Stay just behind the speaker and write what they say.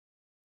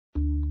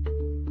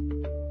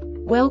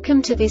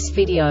Welcome to this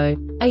video.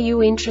 Are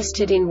you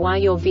interested in why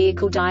your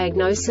vehicle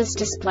diagnosis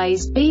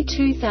displays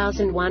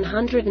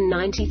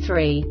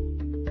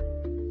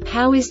B2193?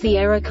 How is the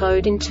error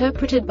code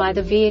interpreted by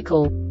the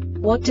vehicle?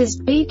 What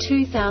does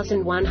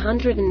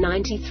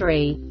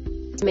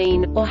B2193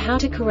 mean, or how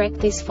to correct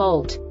this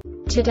fault?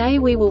 Today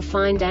we will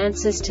find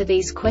answers to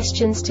these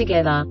questions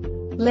together.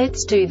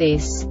 Let's do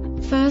this.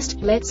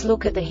 First, let's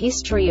look at the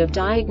history of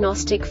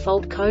diagnostic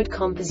fault code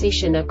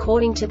composition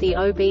according to the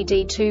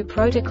OBD2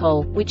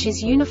 protocol, which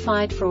is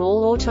unified for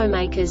all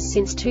automakers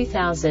since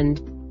 2000.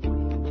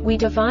 We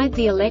divide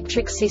the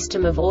electric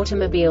system of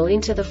automobile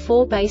into the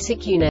four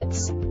basic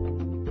units: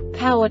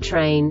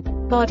 powertrain,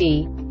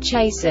 body,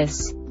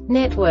 chassis,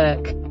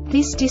 network.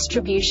 This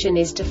distribution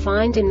is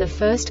defined in the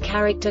first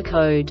character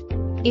code.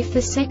 If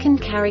the second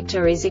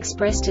character is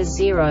expressed as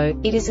 0,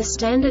 it is a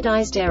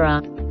standardized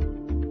error.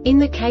 In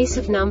the case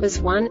of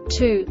numbers 1,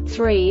 2,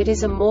 3, it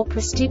is a more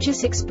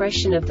prestigious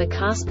expression of the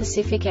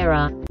car-specific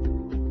error.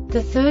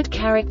 The third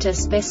character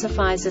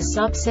specifies a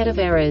subset of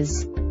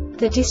errors.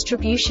 The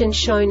distribution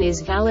shown is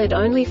valid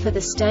only for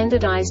the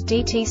standardized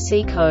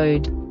DTC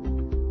code.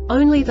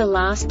 Only the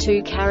last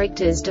two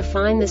characters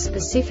define the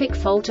specific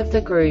fault of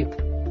the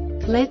group.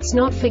 Let's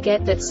not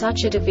forget that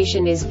such a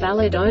division is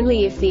valid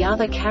only if the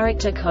other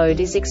character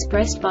code is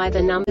expressed by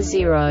the number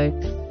 0.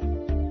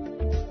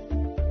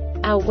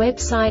 Our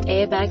website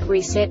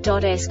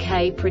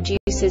airbagreset.sk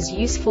produces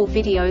useful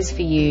videos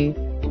for you.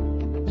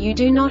 You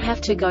do not have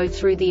to go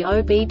through the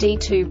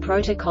OBD2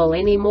 protocol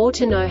anymore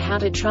to know how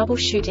to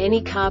troubleshoot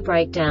any car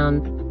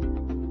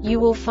breakdown. You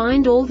will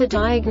find all the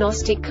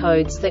diagnostic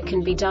codes that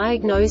can be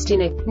diagnosed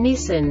in a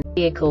Nissan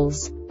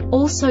vehicles.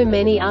 Also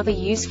many other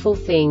useful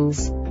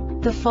things.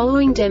 The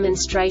following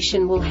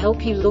demonstration will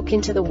help you look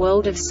into the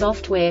world of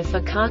software for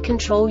car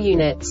control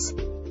units.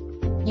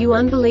 You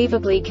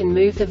unbelievably can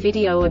move the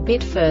video a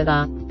bit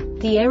further.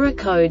 The error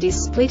code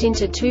is split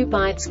into 2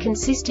 bytes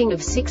consisting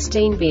of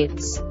 16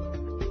 bits.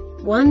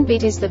 1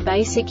 bit is the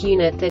basic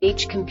unit that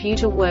each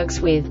computer works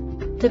with.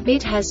 The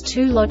bit has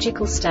 2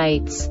 logical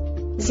states: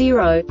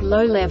 0,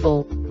 low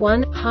level,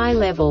 1, high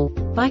level.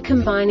 By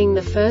combining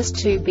the first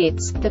 2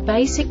 bits, the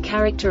basic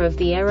character of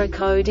the error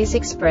code is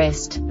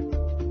expressed.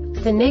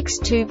 The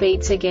next 2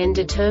 beats again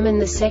determine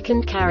the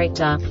second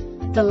character.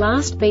 The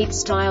last beat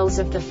styles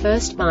of the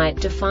first byte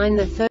define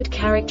the third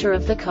character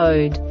of the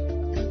code.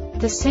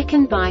 The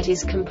second byte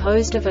is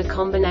composed of a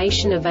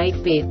combination of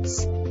 8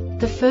 bits.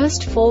 The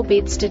first 4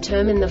 bits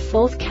determine the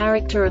fourth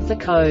character of the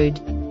code.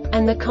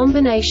 And the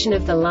combination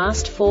of the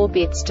last 4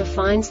 bits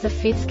defines the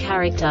fifth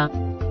character.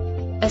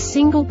 A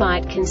single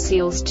byte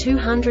conceals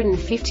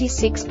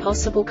 256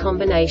 possible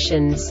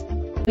combinations.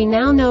 We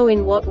now know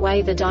in what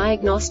way the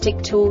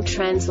diagnostic tool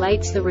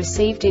translates the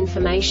received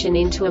information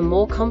into a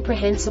more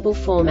comprehensible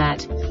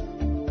format.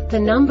 The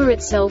number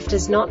itself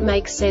does not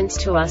make sense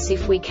to us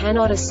if we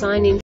cannot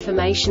assign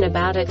information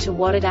about it to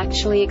what it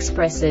actually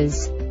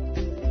expresses.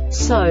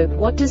 So,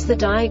 what does the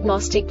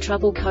diagnostic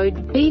trouble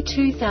code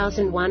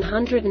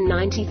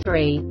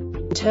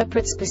B2193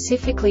 interpret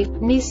specifically for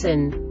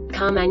Nissan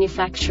car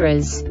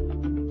manufacturers?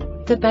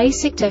 The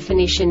basic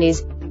definition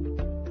is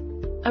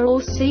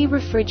s.r.o.the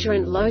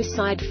refrigerant low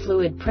side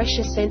fluid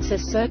pressure sensor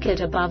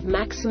circuit above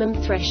maximum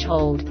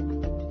threshold.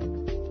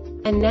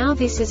 And now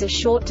this is a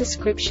short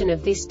description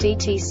of this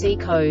DTC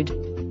code.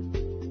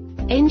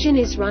 Engine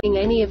is running.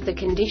 Any of the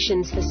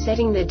conditions for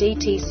setting the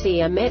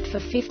DTC are met for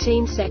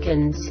 15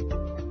 seconds.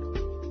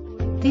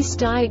 This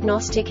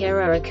diagnostic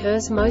error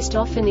occurs most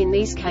often in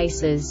these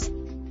cases.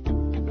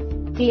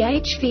 The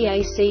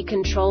HVAC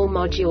control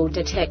module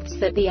detects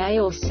that the A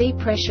or C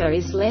pressure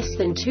is less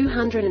than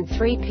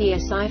 203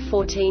 psi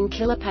 14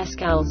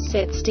 kPa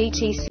sets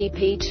DTC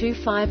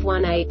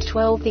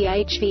P251812. The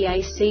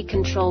HVAC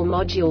control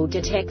module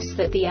detects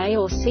that the A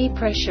or C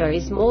pressure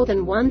is more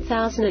than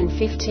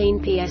 1015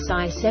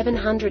 psi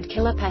 700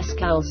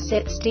 kPa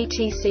sets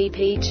DTC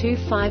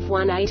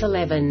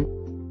P251811.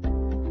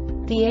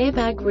 The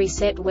Airbag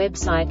Reset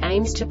website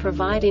aims to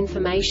provide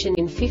information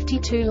in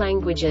 52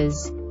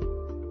 languages.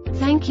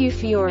 Thank you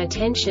for your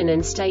attention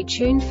and stay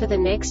tuned for the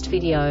next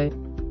video.